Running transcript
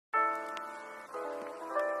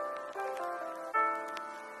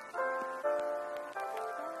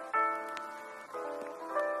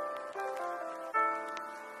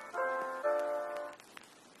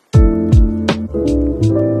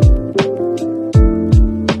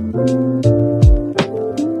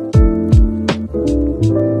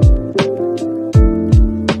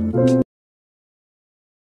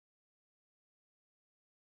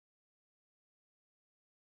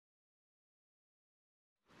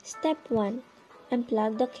Step 1.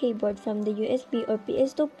 Unplug the keyboard from the USB or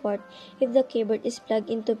PS2 port. If the keyboard is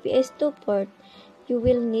plugged into PS2 port, you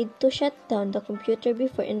will need to shut down the computer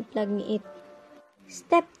before unplugging it.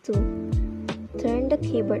 Step 2. Turn the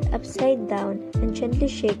keyboard upside down and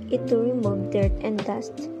gently shake it to remove dirt and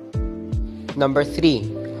dust. Number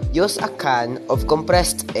 3. Use a can of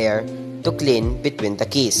compressed air to clean between the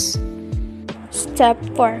keys. Step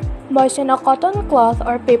 4. Moisten a cotton cloth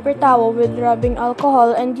or paper towel with rubbing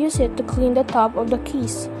alcohol and use it to clean the top of the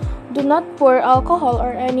keys. Do not pour alcohol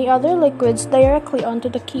or any other liquids directly onto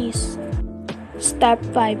the keys. Step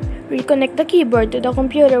 5. Reconnect the keyboard to the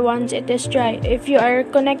computer once it is dry. If you are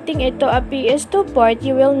connecting it to a PS2 port,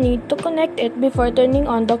 you will need to connect it before turning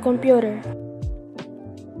on the computer.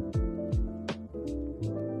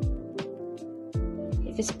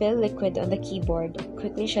 If you spill liquid on the keyboard,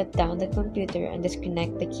 quickly shut down the computer and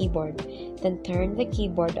disconnect the keyboard. Then turn the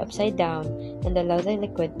keyboard upside down and allow the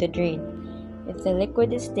liquid to drain. If the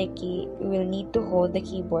liquid is sticky, you will need to hold the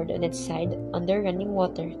keyboard on its side under running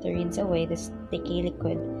water to rinse away the sticky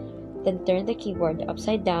liquid. Then turn the keyboard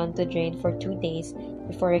upside down to drain for 2 days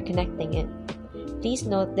before reconnecting it. Please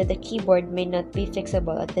note that the keyboard may not be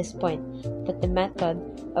fixable at this point, but the method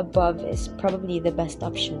above is probably the best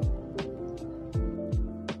option.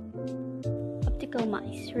 Optical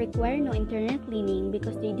mice require no internal cleaning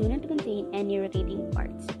because they do not contain any rotating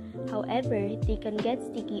parts. However, they can get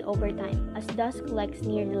sticky over time as dust collects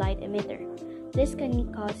near the light emitter. This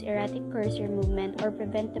can cause erratic cursor movement or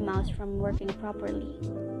prevent the mouse from working properly.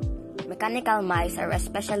 Mechanical mice are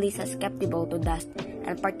especially susceptible to dust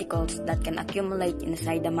and particles that can accumulate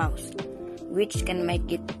inside the mouse, which can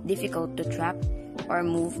make it difficult to trap or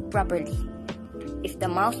move properly. If the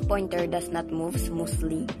mouse pointer does not move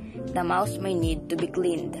smoothly, the mouse may need to be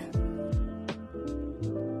cleaned.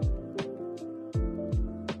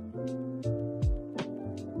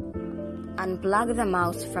 Unplug the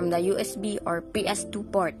mouse from the USB or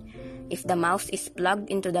PS2 port. If the mouse is plugged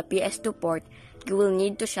into the PS2 port, you will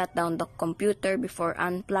need to shut down the computer before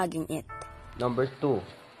unplugging it. Number 2.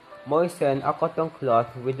 Moisten a cotton cloth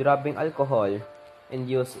with rubbing alcohol and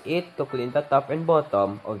use it to clean the top and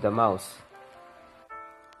bottom of the mouse.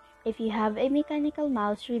 If you have a mechanical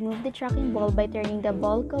mouse, remove the tracking ball by turning the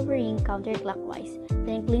ball covering counterclockwise.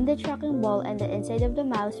 Then clean the tracking ball and the inside of the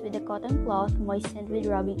mouse with a cotton cloth moistened with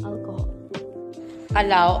rubbing alcohol.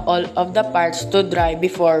 Allow all of the parts to dry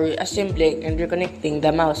before reassembling and reconnecting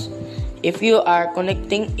the mouse. If you are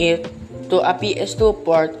connecting it to a PS2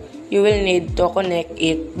 port, you will need to connect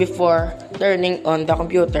it before turning on the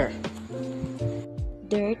computer.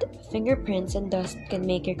 Dirt, fingerprints, and dust can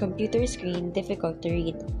make your computer screen difficult to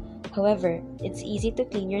read. However, it's easy to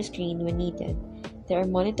clean your screen when needed. There are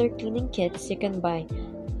monitor cleaning kits you can buy,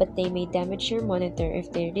 but they may damage your monitor if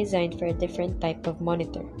they're designed for a different type of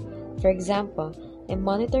monitor. For example, a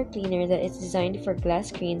monitor cleaner that is designed for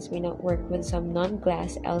glass screens may not work with some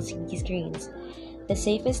non-glass LCD screens. The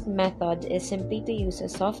safest method is simply to use a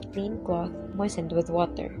soft, clean cloth moistened with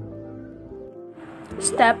water.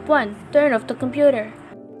 Step 1. Turn off the computer.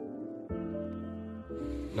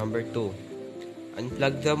 Number 2.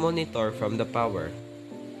 Unplug the monitor from the power.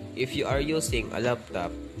 If you are using a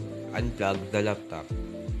laptop, unplug the laptop.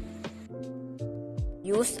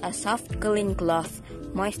 Use a soft clean cloth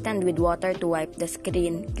moistened with water to wipe the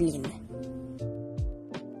screen clean.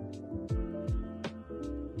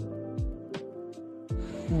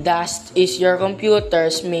 Dust is your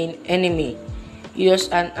computer's main enemy. Use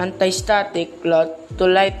an anti-static cloth to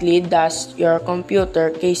lightly dust your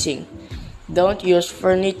computer casing. Don't use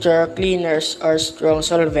furniture cleaners or strong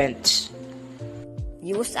solvents.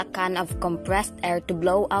 Use a can of compressed air to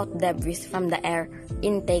blow out debris from the air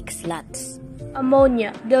intake slots.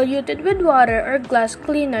 Ammonia, diluted with water or glass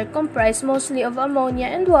cleaner comprised mostly of ammonia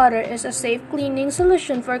and water, is a safe cleaning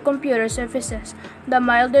solution for computer surfaces. The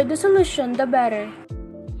milder the solution, the better.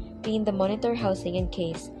 Clean the monitor housing and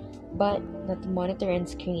case, but not the monitor and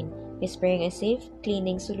screen, by spraying a safe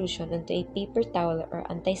cleaning solution onto a paper towel or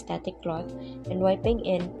anti-static cloth and wiping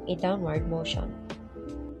in a downward motion.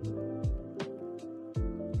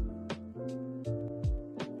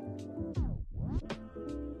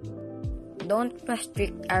 Don't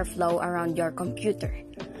restrict airflow around your computer.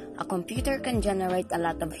 A computer can generate a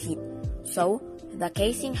lot of heat, so the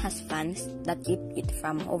casing has fans that keep it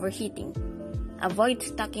from overheating. Avoid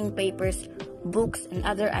stacking papers, books, and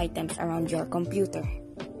other items around your computer.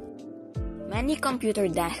 Many computer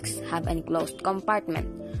desks have an enclosed compartment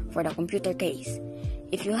for the computer case.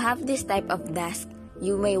 If you have this type of desk,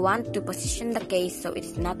 you may want to position the case so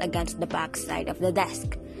it's not against the back side of the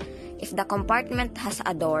desk. If the compartment has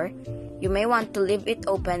a door, you may want to leave it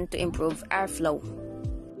open to improve airflow.